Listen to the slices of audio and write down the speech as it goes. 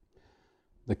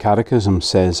The Catechism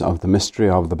says of the mystery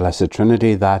of the Blessed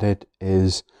Trinity that it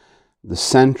is the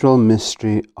central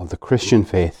mystery of the Christian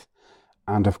faith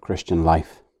and of Christian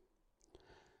life.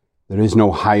 There is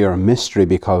no higher mystery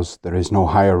because there is no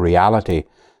higher reality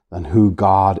than who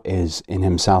God is in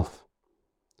himself.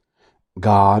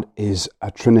 God is a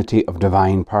trinity of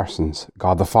divine persons,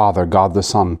 God the Father, God the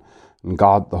Son, and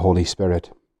God the Holy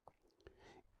Spirit.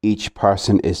 Each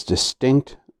person is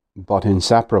distinct but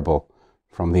inseparable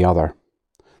from the other.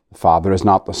 The Father is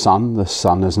not the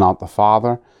Son is not the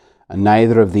Father, and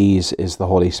neither of these is the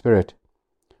Holy Spirit.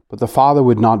 But the Father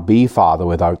would not be Father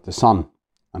without the Son,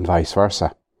 and vice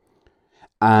versa.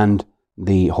 And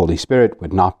the Holy Spirit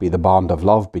would not be the bond of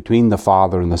love between the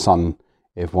Father and the Son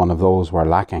if one of those were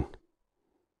lacking.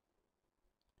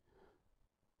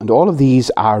 And all of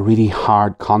these are really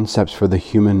hard concepts for the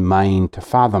human mind to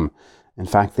fathom. In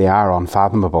fact, they are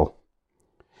unfathomable.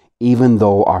 Even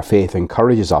though our faith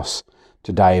encourages us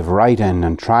to dive right in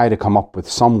and try to come up with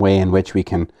some way in which we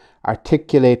can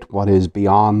articulate what is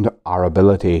beyond our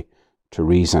ability to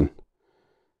reason.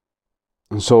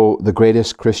 And so the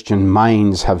greatest Christian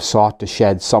minds have sought to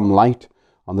shed some light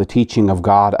on the teaching of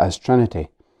God as Trinity.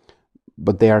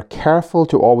 But they are careful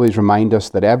to always remind us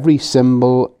that every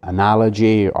symbol,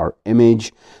 analogy, or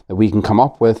image that we can come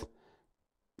up with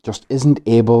just isn't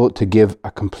able to give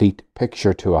a complete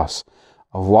picture to us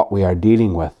of what we are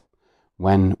dealing with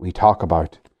when we talk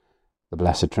about the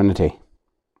Blessed Trinity.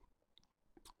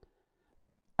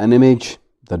 An image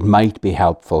that might be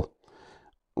helpful,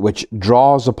 which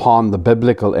draws upon the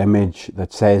biblical image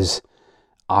that says,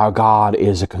 our God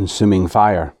is a consuming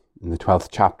fire, in the 12th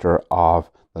chapter of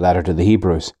the letter to the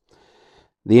Hebrews.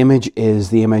 The image is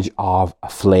the image of a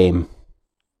flame.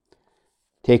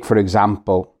 Take, for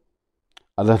example,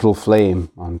 a little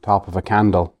flame on top of a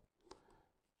candle.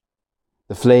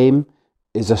 The flame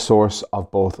is a source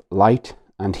of both light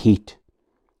and heat,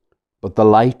 but the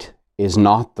light is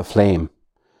not the flame,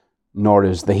 nor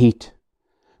is the heat.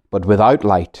 But without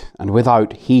light and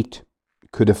without heat,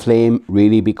 could a flame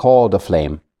really be called a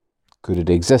flame? Could it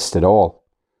exist at all?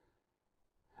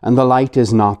 And the light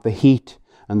is not the heat,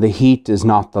 and the heat is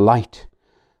not the light.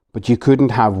 But you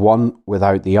couldn't have one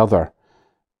without the other,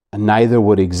 and neither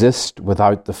would exist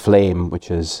without the flame,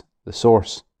 which is the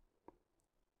source.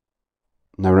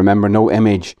 Now remember, no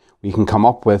image we can come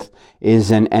up with is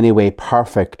in any way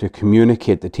perfect to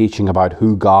communicate the teaching about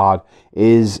who God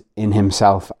is in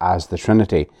himself as the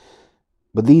Trinity.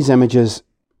 But these images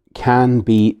can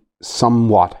be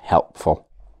somewhat helpful.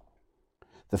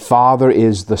 The Father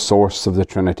is the source of the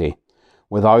Trinity,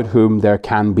 without whom there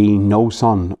can be no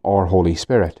Son or Holy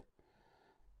Spirit.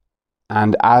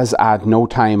 And as at no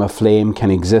time a flame can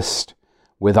exist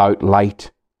without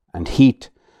light and heat,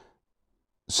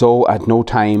 so at no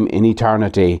time in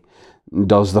eternity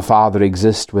does the Father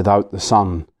exist without the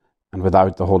Son and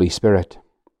without the Holy Spirit.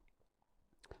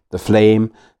 The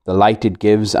flame, the light it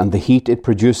gives, and the heat it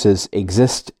produces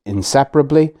exist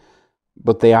inseparably,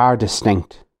 but they are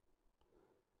distinct.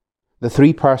 The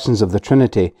three persons of the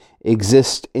Trinity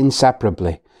exist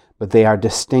inseparably, but they are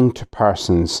distinct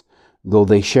persons, though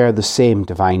they share the same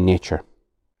divine nature.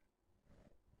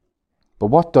 But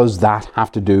what does that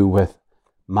have to do with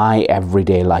my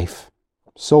everyday life?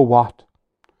 So what?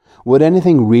 Would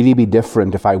anything really be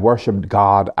different if I worshipped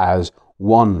God as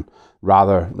one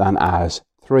rather than as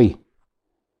three?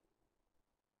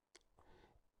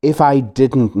 If I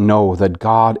didn't know that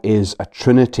God is a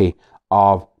trinity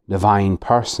of divine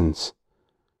persons,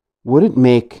 would it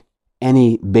make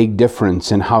any big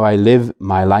difference in how I live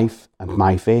my life and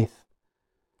my faith?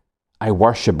 I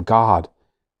worship God,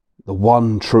 the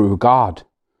one true God,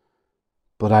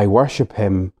 but I worship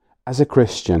him as a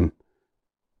Christian,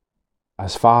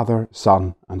 as Father,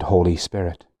 Son, and Holy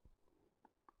Spirit.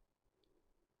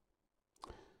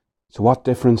 So what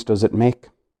difference does it make?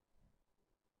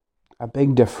 A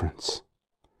big difference.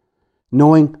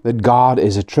 Knowing that God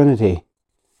is a Trinity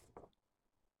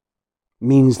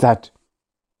means that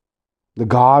the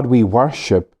God we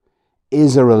worship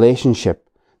is a relationship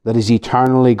that is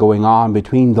eternally going on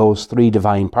between those three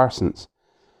divine persons.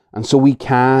 And so we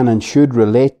can and should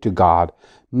relate to God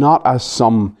not as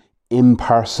some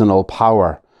impersonal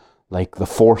power like the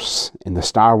Force in the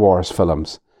Star Wars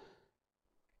films.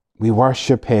 We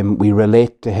worship him, we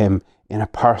relate to him in a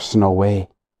personal way.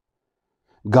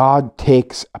 God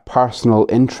takes a personal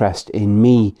interest in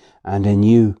me and in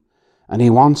you, and he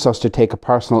wants us to take a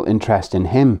personal interest in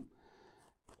him.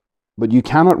 But you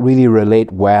cannot really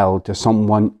relate well to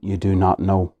someone you do not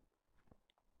know.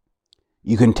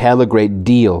 You can tell a great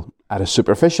deal at a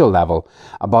superficial level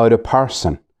about a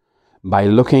person by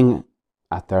looking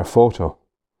at their photo.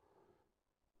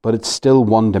 but it's still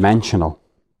one-dimensional.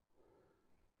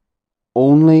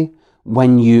 Only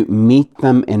when you meet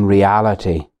them in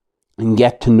reality and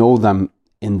get to know them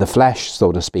in the flesh,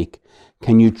 so to speak,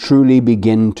 can you truly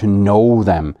begin to know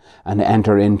them and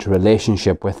enter into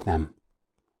relationship with them.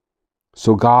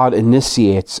 So God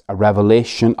initiates a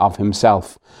revelation of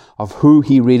himself, of who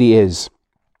he really is,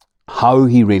 how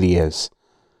he really is,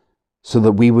 so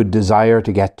that we would desire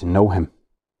to get to know him.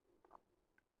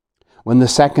 When the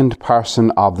second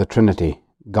person of the Trinity,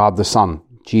 God the Son,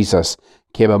 Jesus,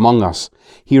 came among us,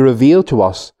 he revealed to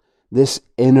us this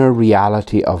inner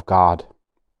reality of God.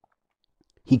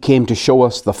 He came to show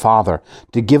us the Father,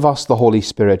 to give us the Holy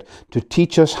Spirit, to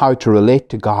teach us how to relate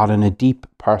to God in a deep,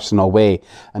 personal way,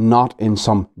 and not in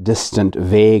some distant,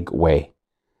 vague way.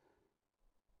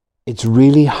 It's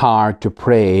really hard to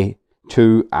pray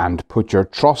to and put your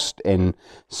trust in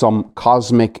some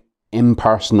cosmic,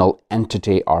 impersonal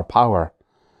entity or power.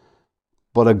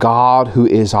 But a God who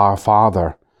is our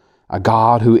Father, a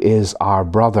God who is our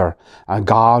brother, a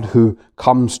God who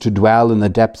comes to dwell in the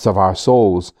depths of our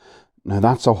souls, now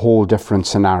that's a whole different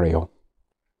scenario.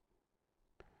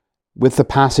 With the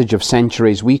passage of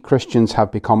centuries, we Christians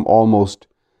have become almost,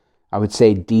 I would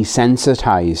say,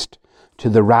 desensitized to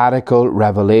the radical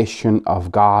revelation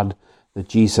of God that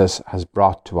Jesus has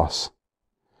brought to us.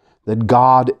 That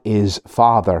God is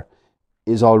Father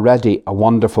is already a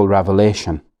wonderful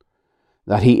revelation.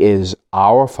 That he is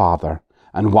our Father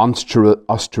and wants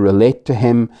us to relate to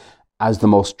him as the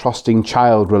most trusting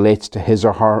child relates to his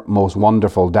or her most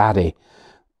wonderful daddy.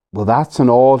 Well, that's an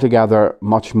altogether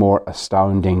much more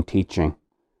astounding teaching.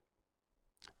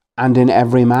 And in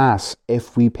every Mass,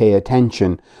 if we pay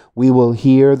attention, we will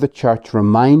hear the Church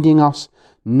reminding us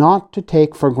not to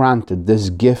take for granted this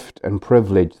gift and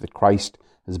privilege that Christ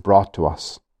has brought to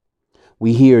us.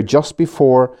 We hear just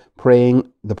before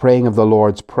the praying of the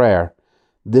Lord's Prayer,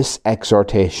 this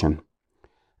exhortation.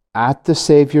 At the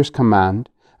Saviour's command,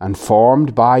 and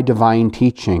formed by divine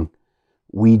teaching,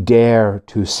 we dare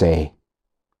to say,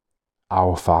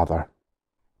 Our Father.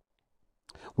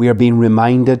 We are being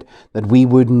reminded that we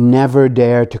would never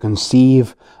dare to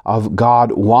conceive of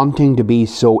God wanting to be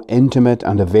so intimate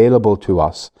and available to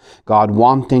us, God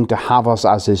wanting to have us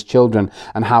as his children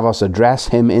and have us address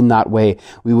him in that way.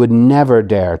 We would never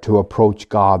dare to approach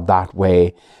God that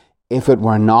way if it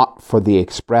were not for the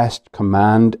expressed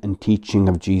command and teaching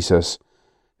of Jesus,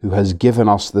 who has given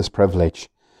us this privilege,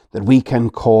 that we can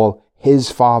call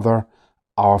his Father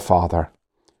our Father.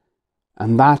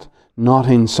 And that not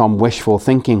in some wishful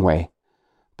thinking way,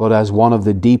 but as one of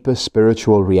the deepest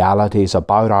spiritual realities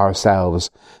about ourselves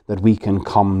that we can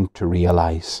come to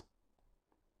realize.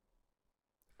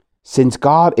 Since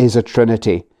God is a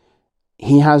Trinity,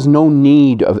 he has no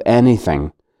need of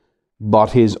anything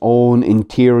but his own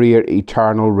interior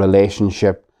eternal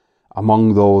relationship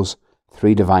among those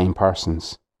three divine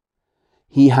persons.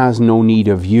 He has no need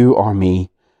of you or me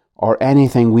or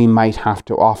anything we might have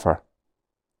to offer.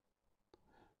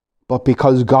 But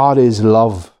because God is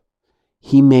love,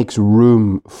 he makes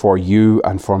room for you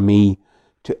and for me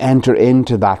to enter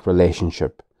into that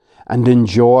relationship and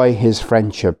enjoy his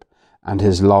friendship and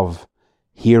his love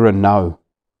here and now,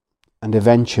 and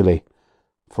eventually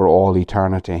for all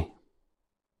eternity.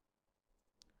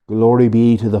 Glory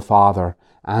be to the Father,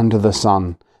 and to the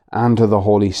Son, and to the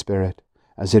Holy Spirit,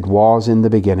 as it was in the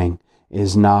beginning,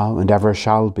 is now, and ever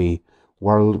shall be,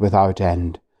 world without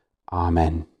end.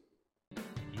 Amen.